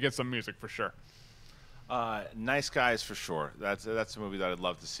Land's going to get some music for sure. Nice Guys for sure. That's a movie that I'd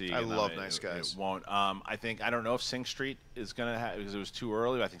love to see. I love Nice Guys. It won't. I don't know if Sing Street is gonna have, because it was too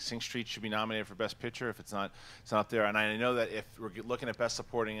early. I think Sing Street should be nominated for Best Picture if it's not there. And I know that if we're looking at Best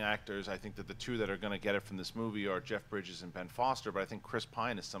Supporting Actors, I think that the two that are gonna get it from this movie are Jeff Bridges and Ben Foster. But I think Chris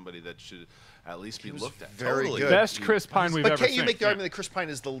Pine is somebody that should at least be looked at. Very good. Best Chris Pine we've ever seen. But can't you make the argument that Chris Pine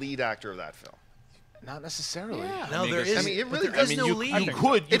is the lead actor of that film? Not necessarily. Yeah. No, there is. I mean, it really there's no lead. You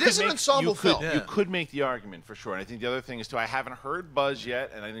could. It is an ensemble film. You could make the argument for sure. And I think the other thing is too. I haven't heard buzz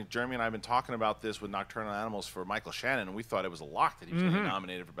yet, and I think Jeremy and I have been talking about this with Nocturnal Animals for Michael Shannon, and we thought it was a lock that he was going to be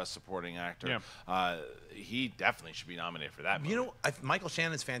nominated for Best Supporting Actor. Yeah. He definitely should be nominated for that movie. You know, Michael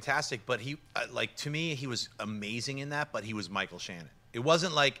Shannon's fantastic, but he, to me, he was amazing in that. But he was Michael Shannon. It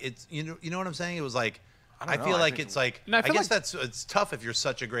wasn't like it's you know what I'm saying. It was like. I feel like it's like. I guess it's tough if you're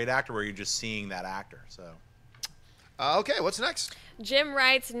such a great actor where you're just seeing that actor. So. Okay, what's next? Jim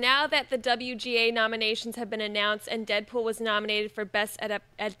writes, now that the WGA nominations have been announced and Deadpool was nominated for Best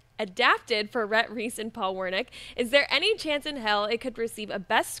Adapted for Rhett Reese and Paul Wernick, is there any chance in hell it could receive a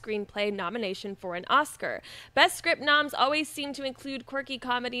Best Screenplay nomination for an Oscar? Best Script noms always seem to include quirky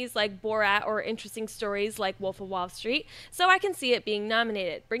comedies like Borat or interesting stories like Wolf of Wall Street, so I can see it being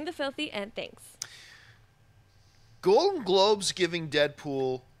nominated. Bring the filthy and thanks. Golden Globes giving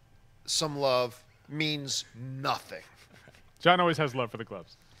Deadpool some love means nothing. John always has love for the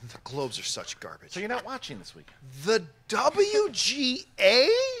Globes. The Globes are such garbage. So you're not watching this weekend? The WGA,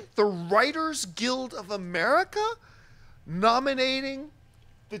 the Writers Guild of America, nominating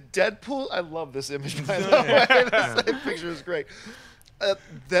the Deadpool. I love this image, by the way. This picture is great.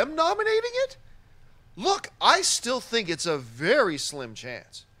 Them nominating it? Look, I still think it's a very slim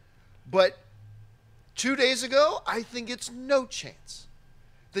chance. But 2 days ago, I think it's no chance.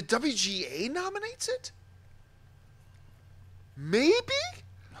 The WGA nominates it? Maybe?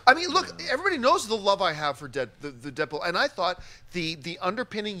 I mean, look, everybody knows the love I have for the Deadpool, and I thought the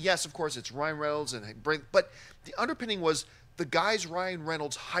underpinning, yes, of course, it's Ryan Reynolds, but the underpinning was the guys Ryan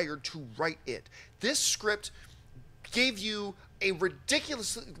Reynolds hired to write it. This script gave you a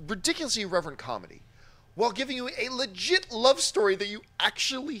ridiculously irreverent comedy while giving you a legit love story that you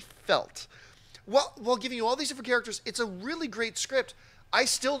actually felt. While giving you all these different characters, it's a really great script. I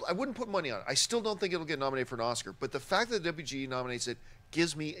wouldn't put money on it. I still don't think it'll get nominated for an Oscar. But the fact that the WGA nominates it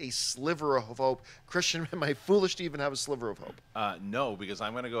gives me a sliver of hope. Kristian, am I foolish to even have a sliver of hope? No, because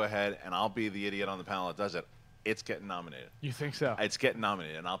I'm going to go ahead and I'll be the idiot on the panel that does it. It's getting nominated. You think so? It's getting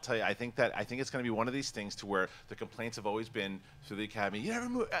nominated, and I'll tell you, I think it's going to be one of these things to where the complaints have always been to the Academy. You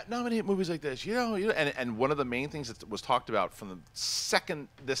never nominate movies like this, And one of the main things that was talked about from the second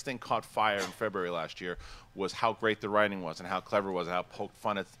this thing caught fire in February last year was how great the writing was and how clever it was and how it poked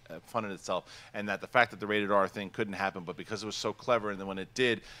fun at itself, and that the fact that the rated R thing couldn't happen, but because it was so clever, and then when it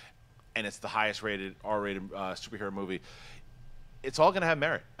did, and it's the highest rated R-rated superhero movie. It's all going to have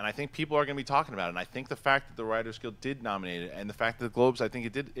merit, and I think people are going to be talking about it. And I think the fact that the Writers Guild did nominate it, and the fact that the Globes, I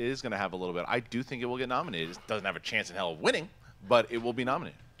think it is going to have a little bit. I do think it will get nominated. It doesn't have a chance in hell of winning, but it will be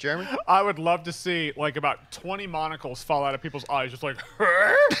nominated. Jeremy? I would love to see like about 20 monocles fall out of people's eyes, just like,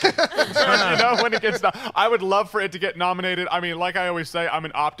 when it gets done. I would love for it to get nominated. I mean, like I always say, I'm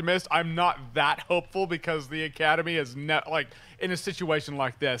an optimist. I'm not that hopeful because the Academy is in a situation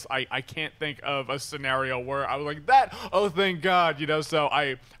like this, I can't think of a scenario where I was like that. Oh, thank God, So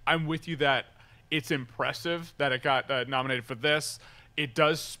I'm with you that it's impressive that it got nominated for this. It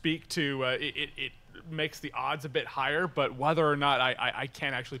does speak to it makes the odds a bit higher, but whether or not I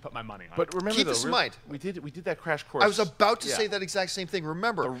can't actually put my money on it. But remember, keep this in mind. We did that crash course. I was about to say that exact same thing.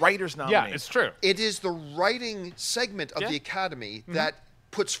 Remember, the writers nominate. Yeah, it's true. It is the writing segment of the Academy that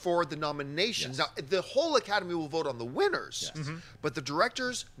puts forward the nominations. Yes. Now, the whole Academy will vote on the winners, but the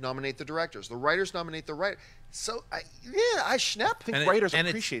directors nominate the directors. The writers nominate the writers. So, Schnepp. I think writers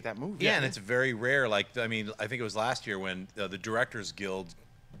appreciate that movie. Yeah, and it's very rare. I think it was last year when the Directors Guild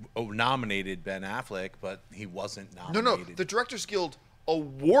nominated Ben Affleck, but he wasn't nominated. No, the Directors Guild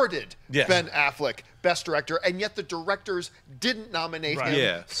awarded Ben Affleck Best Director, and yet the directors didn't nominate him.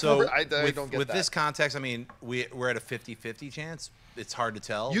 Yeah, so I don't get with that. this context, I mean, we're at a 50-50 chance. It's hard to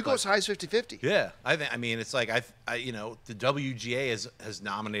tell. You go as high as 50-50. Yeah, it's like the WGA has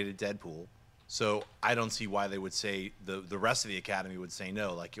nominated Deadpool. So I don't see why they would say the rest of the Academy would say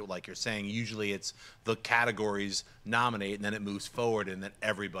no. Like you're saying, usually it's the categories nominate and then it moves forward and then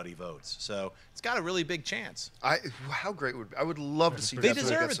everybody votes. So it's got a really big chance. How great I would love to see. They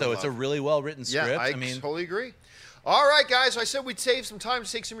deserve it though. It's a really well written script. Yeah, I totally agree. All right, guys. I said we'd save some time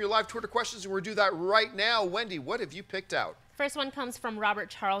to take some of your live Twitter questions, and we're going to do that right now. Wendy, what have you picked out? First one comes from Robert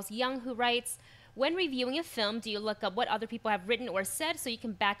Charles Young, who writes, "When reviewing a film, do you look up what other people have written or said so you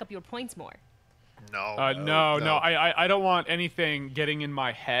can back up your points more?" No. No. I don't want anything getting in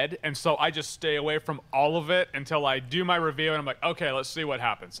my head, and so I just stay away from all of it until I do my review, and I'm like, okay, let's see what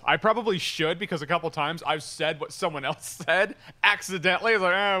happens. I probably should, because a couple times I've said what someone else said accidentally. It's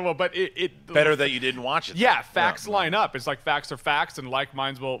like, well, but it Better that you didn't watch it. Yeah, facts line up. It's like facts are facts, and like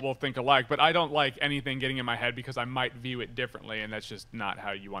minds will think alike. But I don't like anything getting in my head because I might view it differently, and that's just not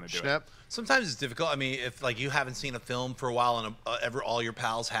how you want to do it. Sometimes it's difficult. I mean, if like you haven't seen a film for a while and all your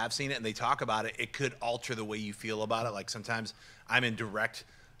pals have seen it and they talk about it, it could alter the way you feel about it. Like sometimes I'm in direct,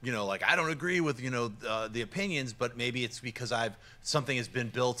 like I don't agree with the opinions, but maybe it's because something has been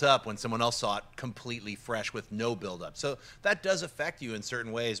built up when someone else saw it completely fresh with no build up. So that does affect you in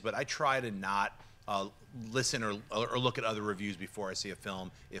certain ways. But I try to not listen or look at other reviews before I see a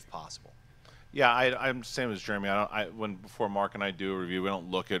film, if possible. Yeah, I'm the same as Jeremy. Before Mark and I do a review, we don't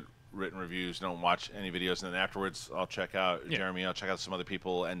look at written reviews, don't watch any videos, and then afterwards I'll check out Jeremy, I'll check out some other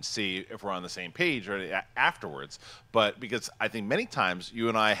people and see if we're on the same page or afterwards. But because I think many times you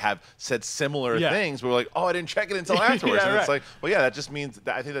and I have said similar things, but we're like, oh, I didn't check it until afterwards. And it's like, well, yeah, that just means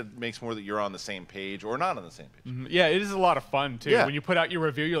that I think that makes more that you're on the same page or not on the same page. Yeah, it is a lot of fun too. When you put out your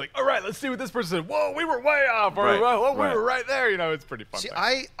review, you're like, all right, let's see what this person said. Whoa, we were way off, or whoa, we were right there. It's pretty fun. See,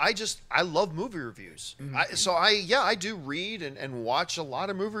 I love movie reviews. I do read and watch a lot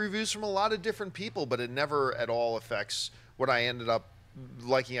of movie reviews from a lot of different people, but it never at all affects what I ended up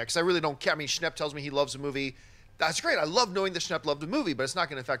liking. Because I really don't care. I mean, Schnepp tells me he loves a movie. That's great. I love knowing that Schnepp loved a movie, but it's not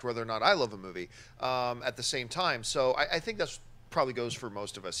going to affect whether or not I love a movie at the same time. So I think that's probably goes for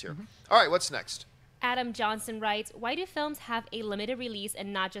most of us here. All right, what's next? Adam Johnson writes, why do films have a limited release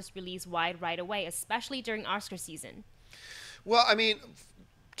and not just release wide right away, especially during Oscar season? Well, I mean,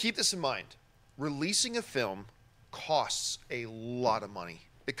 keep this in mind. Releasing a film costs a lot of money.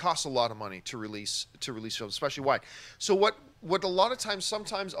 It costs a lot of money to release films, especially wide. So what a lot of times,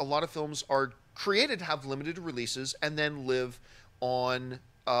 sometimes a lot of films are created to have limited releases and then live on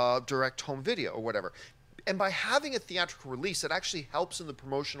direct home video or whatever. And by having a theatrical release, it actually helps in the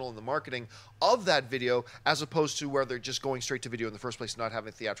promotional and the marketing of that video, as opposed to where they're just going straight to video in the first place and not having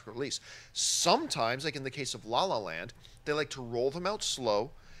a theatrical release. Sometimes, like in the case of La La Land, they like to roll them out slow,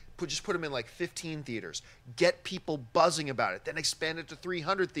 just put them in like 15 theaters, get people buzzing about it, then expand it to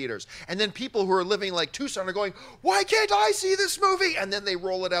 300 theaters. And then people who are living like Tucson are going, why can't I see this movie? And then they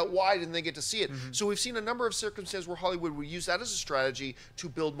roll it out wide and they get to see it. So we've seen a number of circumstances where Hollywood will use that as a strategy to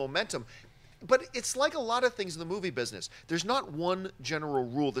build momentum. But it's like a lot of things in the movie business. There's not one general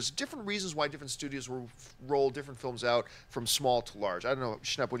rule. There's different reasons why different studios will roll different films out from small to large. I don't know,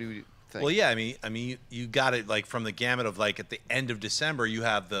 Schnepp, what do you think? Well, yeah, I mean, you got it like from the gamut of like at the end of December, you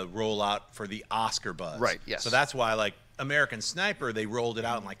have the rollout for the Oscar buzz. Right, yes. So that's why like American Sniper, they rolled it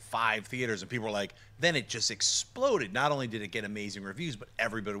out in like 5 theaters, and people were like, then it just exploded. Not only did it get amazing reviews, but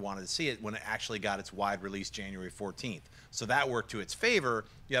everybody wanted to see it when it actually got its wide release January 14th. So that worked to its favor.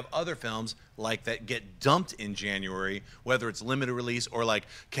 You have other films like that get dumped in January, whether it's limited release or like,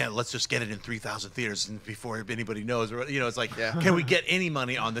 let's just get it in 3,000 theaters and before anybody knows. Or, it's like, can we get any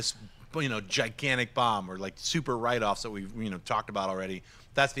money on this, gigantic bomb, or like super write-offs that we've talked about already.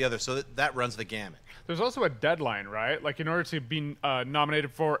 That's the other. So that runs the gamut. There's also a deadline, right? Like in order to be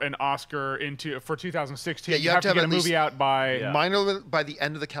nominated for an Oscar for 2016, you have to get a movie out by by the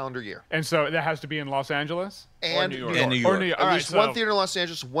end of the calendar year. And so that has to be in Los Angeles and New York. And New York. At least one theater in Los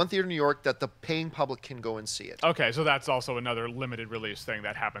Angeles, one theater in New York that the paying public can go and see it. Okay, so that's also another limited release thing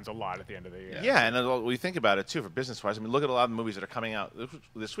that happens a lot at the end of the year. Yeah, and we think about it too for business-wise. I mean, look at a lot of the movies that are coming out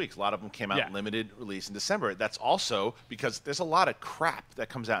this week. A lot of them came out limited release in December. That's also because there's a lot of crap that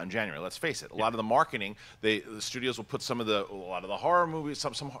comes out in January. Let's face it. A lot of the marketing, the studios will put a lot of the horror movies,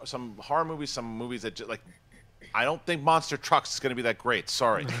 some horror movies, some movies that like. I don't think Monster Trucks is going to be that great.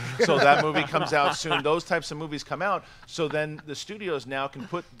 Sorry. So that movie comes out soon. Those types of movies come out. So then the studios now can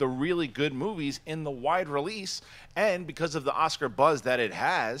put the really good movies in the wide release. And because of the Oscar buzz that it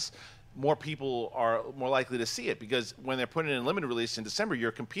has, more people are more likely to see it, because when they're putting it in limited release in December, you're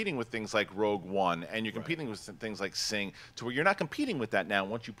competing with things like Rogue One, and you're competing with things like Sing, to where you're not competing with that now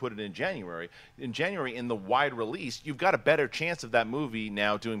once you put it in January. In January, in the wide release, you've got a better chance of that movie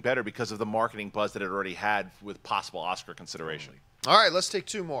now doing better because of the marketing buzz that it already had with possible Oscar consideration. All right, let's take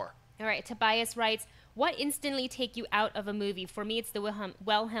 2 more. All right, Tobias writes, what instantly take you out of a movie? For me, it's the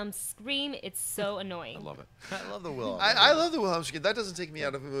Wilhelm scream. It's so annoying. I love it. I love the Wilhelm. I love the Wilhelm scream. That doesn't take me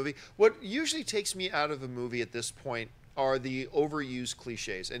out of a movie. What usually takes me out of a movie at this point are the overused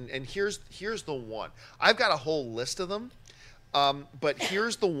cliches. And here's the one. I've got a whole list of them, but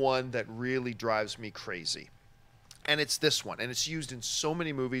here's the one that really drives me crazy. And it's this one. And it's used in so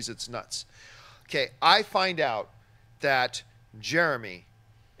many movies, it's nuts. Okay, I find out that Jeremy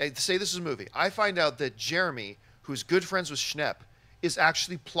say this is a movie. I find out that Jeremy, who's good friends with Schnepp, is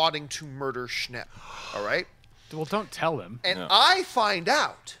actually plotting to murder Schnepp. All right? Well, don't tell him. And I find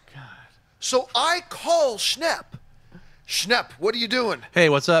out. God. So I call Schnepp. Schnepp, what are you doing? Hey,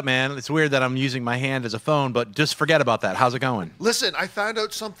 what's up, man? It's weird that I'm using my hand as a phone, but just forget about that. How's it going? Listen, I found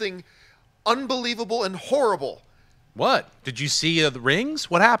out something unbelievable and horrible. What? Did you see the rings?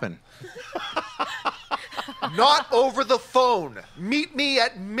 What happened? Not over the phone. Meet me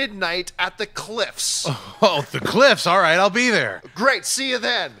at midnight at the cliffs. Oh, the cliffs. All right, I'll be there. Great, see you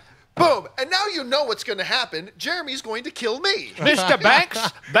then. Boom. And now you know what's going to happen. Jeremy's going to kill me. Mr.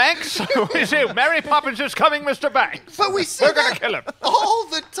 Banks? Banks? Who is it? Mary Poppins is coming, Mr. Banks. But we see We're going to kill him. all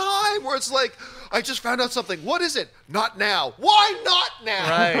the time where it's like, I just found out something. What is it? Not now. Why not now?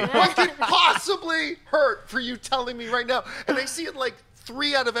 Right. What could possibly hurt for you telling me right now? And I see it like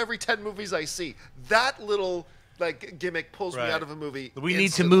 3 out of every 10 movies I see. That little gimmick pulls me out of a movie. We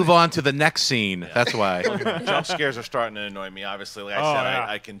need to move on to the next scene. That's why. Jump scares are starting to annoy me. Obviously, like I said,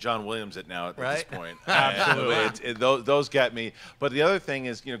 I can John Williams it now at this point. Absolutely, those get me. But the other thing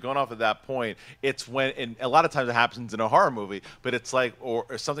is, going off of that point, it's when, and a lot of times it happens in a horror movie, but it's like, or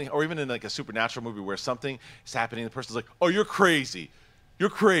something, or even in like a supernatural movie where something is happening, the person's like, "Oh, you're crazy. You're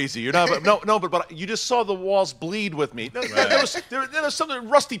crazy. You're not." But you just saw the walls bleed with me. No, there was something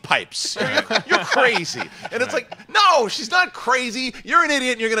rusty pipes. You're crazy. And it's like, no, she's not crazy. You're an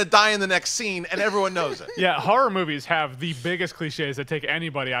idiot, and you're gonna die in the next scene, and everyone knows it. Yeah, horror movies have the biggest cliches that take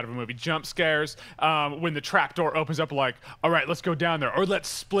anybody out of a movie. Jump scares, when the trap door opens up, like, all right, let's go down there, or let's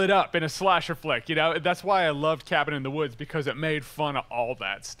split up in a slasher flick. That's why I loved Cabin in the Woods, because it made fun of all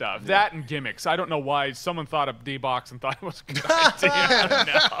that stuff. Yeah. That and gimmicks. I don't know why someone thought of D-Box and thought it was a good idea.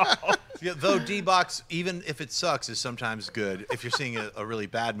 No. Yeah, though D-Box, even if it sucks, is sometimes good. If you're seeing a really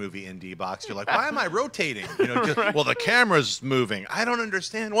bad movie in D-Box, you're like, why am I rotating? Well, the camera's moving. I don't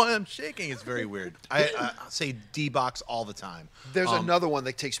understand why I'm shaking. It's very weird. I say D-Box all the time. There's another one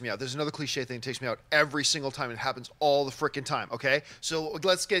that takes me out. There's another cliche thing that takes me out every single time. It happens all the frickin' time, okay? So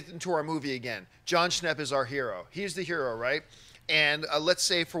let's get into our movie again. John Schnepp is our hero. He's the hero, right? And let's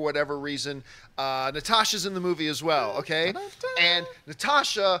say for whatever reason, Natasha's in the movie as well, okay? And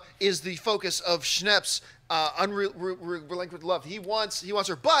Natasha is the focus of Schnepp's unrelenting love. He wants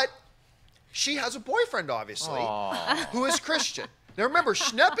her, but she has a boyfriend, obviously, who is Kristian. Now remember,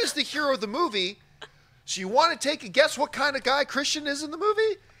 Schnepp is the hero of the movie, so you want to take a guess what kind of guy Kristian is in the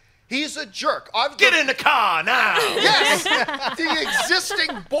movie? He's a jerk. Get in the car now! Yes! The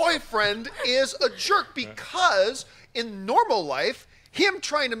existing boyfriend is a jerk because in normal life, him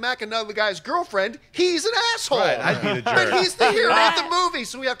trying to mack another guy's girlfriend, he's an asshole. Right, I'd be the jerk. But he's the hero of the movie,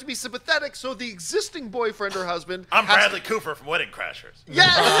 so we have to be sympathetic. So the existing boyfriend or husband... I'm Bradley Cooper from Wedding Crashers.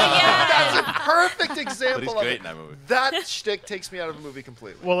 Yes! That's a perfect example but he's great of it. in that movie. That shtick takes me out of the movie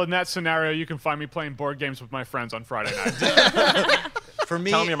completely. Well, in that scenario, you can find me playing board games with my friends on Friday night. For me,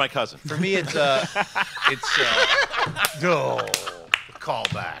 tell me you're my cousin. For me, it's call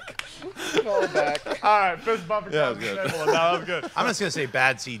back. Call back. All right, fist bump. Yeah, that was good. That was good. I'm just gonna say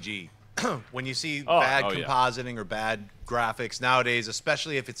bad CG. When you see bad yeah. compositing or bad graphics nowadays,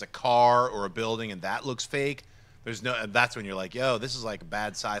 especially if it's a car or a building and that looks fake, that's when you're like, yo, this is like a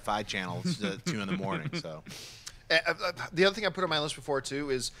bad sci-fi channel. It's 2 in the morning. So the other thing I put on my list before too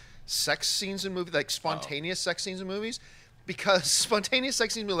is sex scenes in movies, like spontaneous sex scenes in movies. Because spontaneous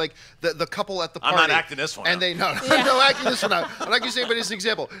sex scenes, like the couple at the party. I'm not acting this one and out. They no acting this one out. I'm not gonna say anybody as an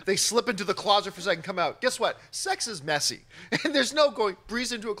example. They slip into the closet for a second, come out. Guess what? Sex is messy, and there's no going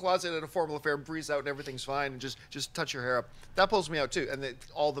breeze into a closet at a formal affair, and breeze out, and everything's fine, and just touch your hair up. That pulls me out too, and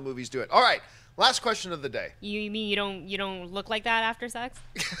all the movies do it. All right, last question of the day. You mean you don't look like that after sex?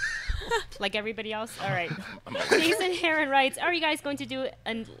 Like everybody else? All right. Jason Heron writes, are you guys going to do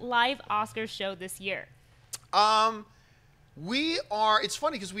a live Oscar show this year? We are. It's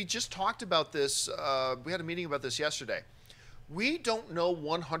funny because we just talked about this. We had a meeting about this yesterday. We don't know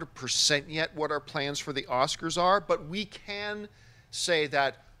 100% yet what our plans for the Oscars are, but we can say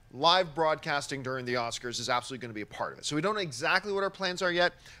that live broadcasting during the Oscars is absolutely going to be a part of it. So we don't know exactly what our plans are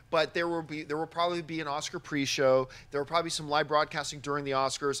yet, but there will probably be an Oscar pre-show. There will probably be some live broadcasting during the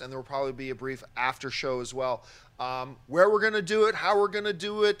Oscars, and there will probably be a brief after show as well. Where we're going to do it, how we're going to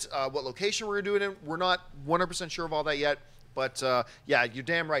do it, what location we're going to do it in, we're not 100% sure of all that yet. But, yeah, you're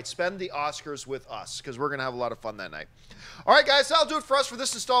damn right. Spend the Oscars with us because we're going to have a lot of fun that night. All right, guys, that'll do it for us for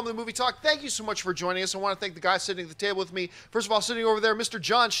this installment of Movie Talk. Thank you so much for joining us. I want to thank the guys sitting at the table with me. First of all, sitting over there, Mr.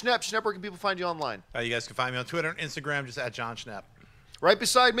 John Schnepp. Schnepp, where can people find you online? You guys can find me on Twitter and Instagram, just at John Schnepp. Right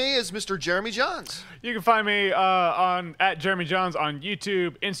beside me is Mr. Jeremy Jahns. You can find me at Jeremy Jahns on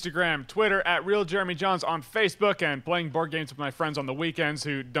YouTube, Instagram, Twitter, at Real Jeremy Jahns on Facebook, and playing board games with my friends on the weekends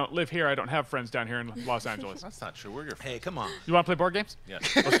who don't live here. I don't have friends down here in Los Angeles. That's not true. We're your friends. Hey, come on. You want to play board games?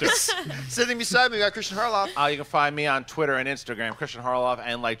 Yes. Let's do it. Sitting beside me, we got Kristian Harloff. You can find me on Twitter and Instagram, Kristian Harloff,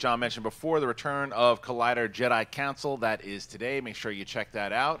 and like John mentioned before, the return of Collider Jedi Council. That is today. Make sure you check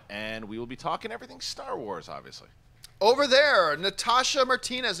that out, and we will be talking everything Star Wars, obviously. Over there, Natasha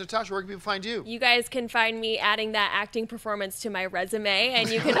Martinez. Natasha, where can people find you? You guys can find me adding that acting performance to my resume,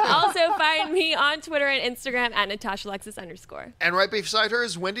 and you can also find me on Twitter and Instagram at NatashaLexis_. And right beside her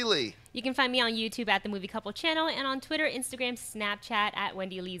is Wendy Lee. You can find me on YouTube at The Movie Couple Channel and on Twitter, Instagram, Snapchat at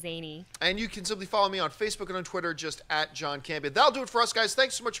Wendy Lee Zaney. And you can simply follow me on Facebook and on Twitter just at John Campea. That'll do it for us, guys.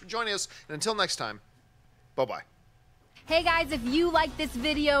 Thanks so much for joining us. And until next time, bye-bye. Hey guys, if you like this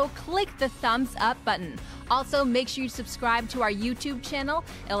video, click the thumbs up button. Also, make sure you subscribe to our YouTube channel.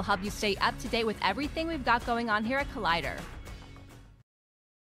 It'll help you stay up to date with everything we've got going on here at Collider.